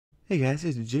Hey guys,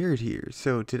 it's Jared here.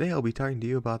 So today I'll be talking to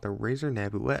you about the Razer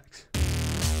Nabu X.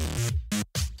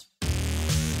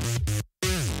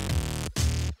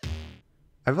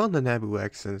 I've owned the Nabu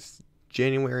X since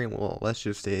January, and well, let's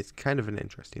just say it's kind of an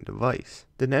interesting device.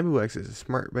 The Nabu X is a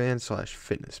smart band slash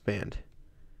fitness band.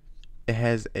 It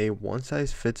has a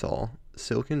one-size-fits-all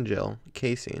silicone gel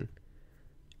casing,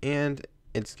 and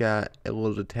it's got a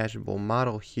little detachable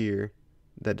model here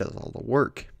that does all the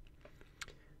work.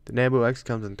 The Nabu X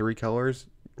comes in 3 colors.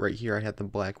 Right here I have the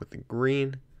black with the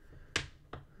green.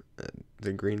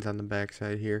 The green's on the back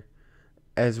side here.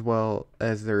 As well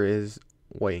as there is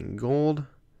white and gold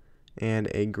and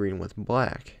a green with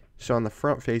black. So on the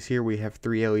front face here we have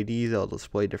 3 LEDs that'll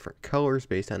display different colors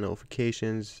based on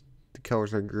notifications. The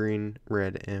colors are green,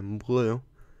 red, and blue.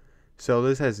 So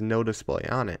this has no display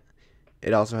on it.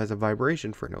 It also has a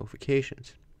vibration for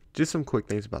notifications. Just some quick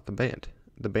things about the band.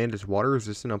 The band is water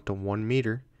resistant up to 1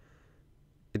 meter.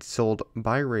 It's sold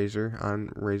by Razer on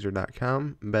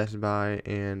Razer.com, Best Buy,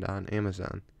 and on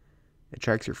Amazon. It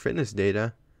tracks your fitness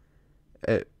data.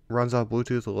 It runs off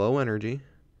Bluetooth low energy.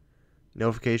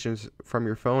 Notifications from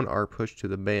your phone are pushed to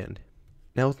the band.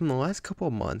 Now within the last couple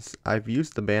of months, I've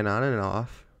used the band on and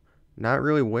off, not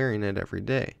really wearing it every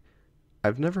day.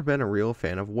 I've never been a real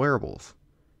fan of wearables.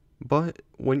 But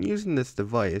when using this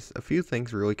device, a few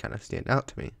things really kind of stand out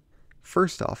to me.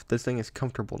 First off, this thing is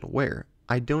comfortable to wear.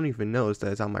 I don't even notice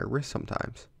that it's on my wrist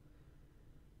sometimes.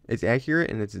 It's accurate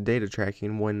in its data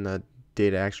tracking when the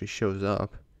data actually shows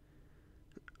up.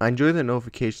 I enjoy the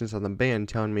notifications on the band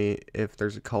telling me if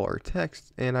there's a call or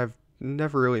text, and I've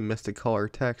never really missed a call or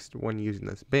text when using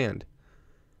this band.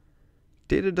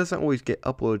 Data doesn't always get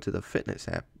uploaded to the fitness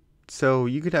app, so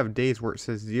you could have days where it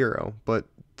says 0, but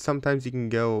sometimes you can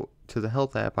go to the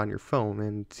health app on your phone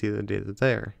and see the data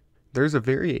there. There's a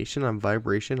variation on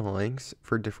vibration lengths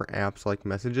for different apps like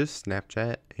Messages,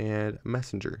 Snapchat, and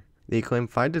Messenger. They claim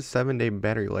 5 to 7 day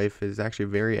battery life is actually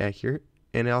very accurate,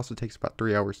 and it also takes about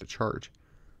 3 hours to charge.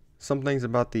 Some things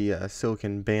about the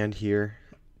silicone band here.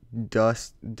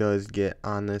 Dust does get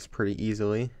on this pretty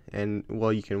easily, and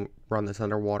well, you can run this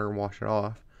underwater and wash it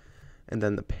off. And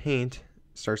then the paint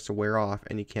starts to wear off,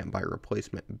 and you can't buy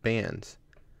replacement bands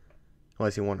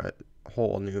unless you want a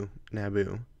whole new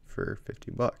Nabu for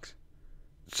 $50.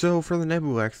 So for the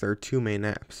Nabu X, there are 2 main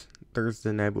apps. There's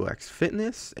the Nabu X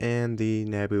Fitness and the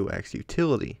Nabu X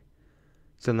Utility.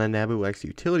 So in the Nabu X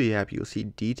Utility app, you'll see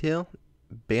detail,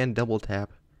 band double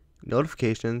tap,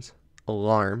 notifications,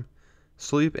 alarm,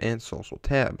 sleep, and social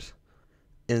tabs.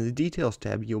 In the details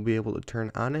tab, you'll be able to turn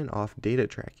on and off data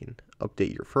tracking,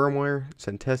 update your firmware,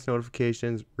 send test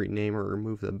notifications, rename or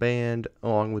remove the band,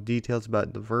 along with details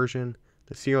about the version,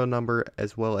 the serial number,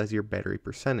 as well as your battery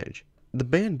percentage. The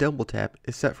band double tap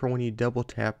is set for when you double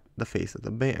tap the face of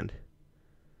the band.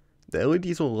 The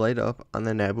LEDs will light up on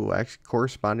the Nabu X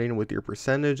corresponding with your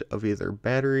percentage of either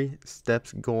battery,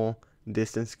 steps goal,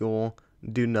 distance goal,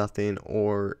 do nothing,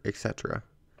 or etc.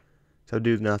 So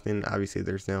do nothing, obviously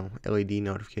there's no LED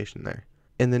notification there.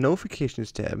 In the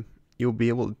notifications tab, you'll be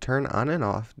able to turn on and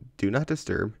off do not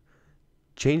disturb,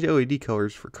 change LED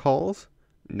colors for calls,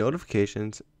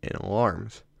 notifications, and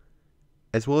alarms.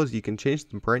 As well as you can change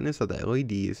the brightness of the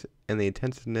LEDs and the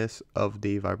intensiveness of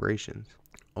the vibrations.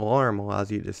 Alarm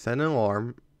allows you to set an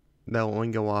alarm that will only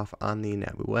go off on the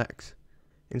Nabu X.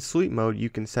 In sleep mode, you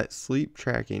can set sleep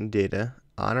tracking data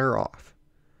on or off,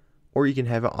 or you can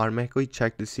have it automatically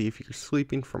check to see if you're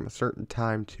sleeping from a certain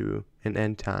time to an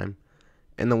end time.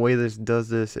 And the way this does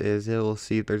this is it will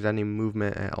see if there's any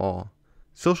movement at all.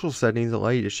 Social settings allow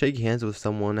you to shake hands with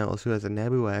someone else who has a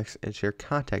Nabu X and share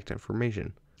contact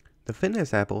information. The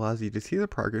Fitness app allows you to see the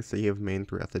progress that you have made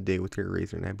throughout the day with your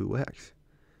Razer Nabu X.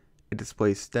 It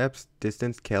displays steps,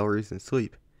 distance, calories, and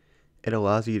sleep. It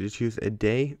allows you to choose a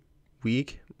day,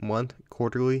 week, month,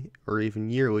 quarterly, or even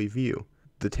yearly view.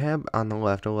 The tab on the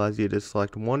left allows you to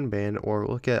select one band or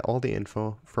look at all the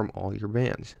info from all your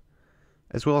bands,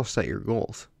 as well as set your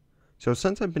goals. So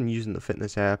since I've been using the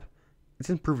Fitness app,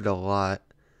 it's improved a lot,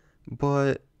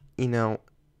 but,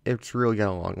 it's really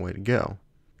got a long way to go.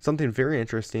 Something very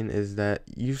interesting is that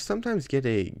you sometimes get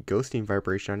a ghosting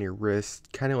vibration on your wrist,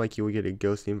 kind of like you would get a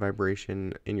ghosting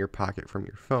vibration in your pocket from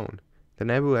your phone. The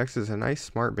Nabu X is a nice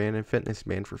smart band and fitness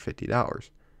band for $50.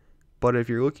 But if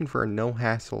you're looking for a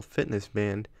no-hassle fitness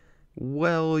band,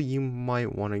 well, you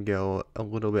might want to go a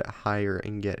little bit higher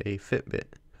and get a Fitbit.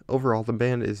 Overall, the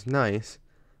band is nice,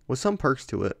 with some perks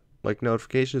to it, like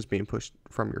notifications being pushed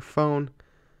from your phone,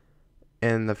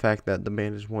 and the fact that the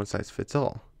band is one size fits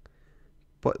all.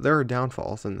 But there are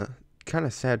downfalls, and the kind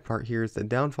of sad part here is the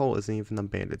downfall isn't even the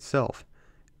band itself.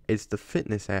 It's the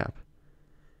Fitness app.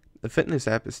 The fitness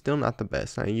app is still not the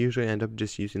best, and I usually end up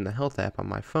just using the health app on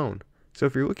my phone. So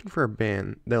if you're looking for a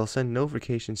band that'll send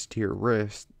notifications to your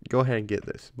wrist, go ahead and get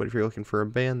this. But if you're looking for a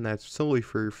band that's solely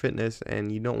for your fitness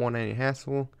and you don't want any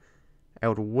hassle, I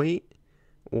would wait,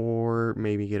 or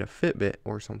maybe get a Fitbit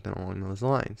or something along those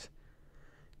lines.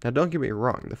 Now don't get me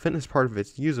wrong, the fitness part of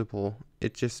it's usable,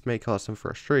 it just may cause some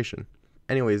frustration.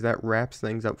 Anyways, that wraps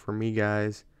things up for me,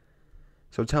 guys.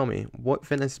 So tell me, what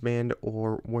fitness band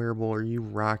or wearable are you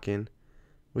rocking?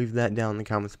 Leave that down in the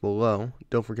comments below.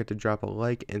 Don't forget to drop a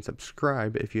like and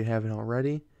subscribe if you haven't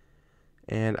already.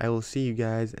 And I will see you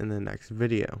guys in the next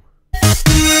video.